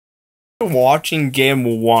Watching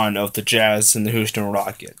game one of the Jazz and the Houston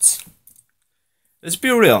Rockets. Let's be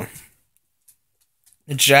real.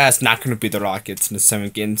 The Jazz not going to beat the Rockets in the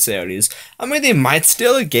 7-game series. I mean, they might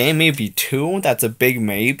steal a game, maybe two. That's a big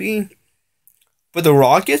maybe. But the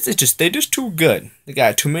Rockets, they're just too good. They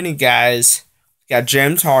got too many guys. They got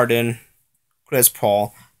James Harden, Chris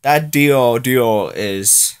Paul. That deal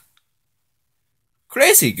is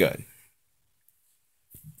crazy good.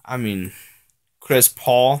 I mean, Chris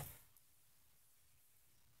Paul,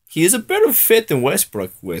 he is a better fit than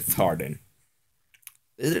Westbrook with Harden.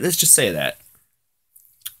 Let's just say that.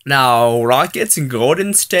 Now, Rockets and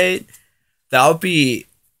Golden State, I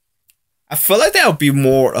feel like that would be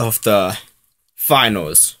more of the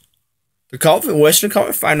finals. The Western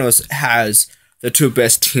Conference Finals has the two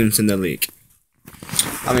best teams in the league.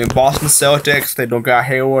 I mean, Boston Celtics, they don't got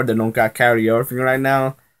Hayward, they don't got Kyrie Irving right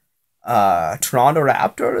now. Toronto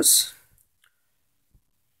Raptors,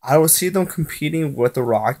 I would see them competing with the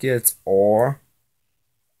Rockets or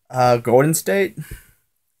Golden State.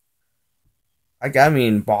 I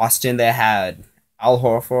mean, Boston, they had Al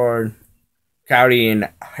Horford, Kyrie, and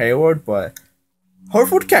Hayward, but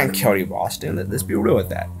Horford can't carry Boston. Let's be real with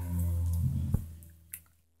that.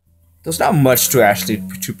 There's not much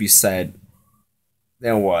to be said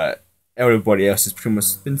than what everybody else has pretty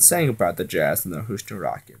much been saying about the Jazz and the Houston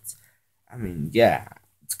Rockets. I mean, yeah,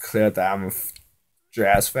 it's clear that I'm a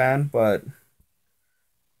Jazz fan, but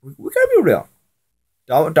we gotta be real.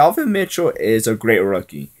 Donovan Mitchell is a great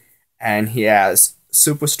rookie, and he has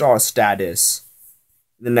superstar status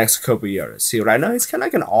in the next couple years. See, right now he's kind of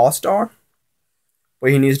like an all-star, but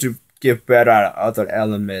he needs to get better at other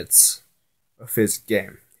elements of his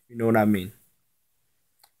game. You know what I mean?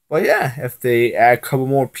 But yeah, if they add a couple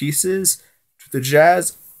more pieces to the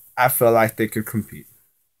Jazz, I feel like they could compete.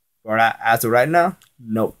 But as of right now,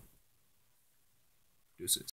 nope. Deuces.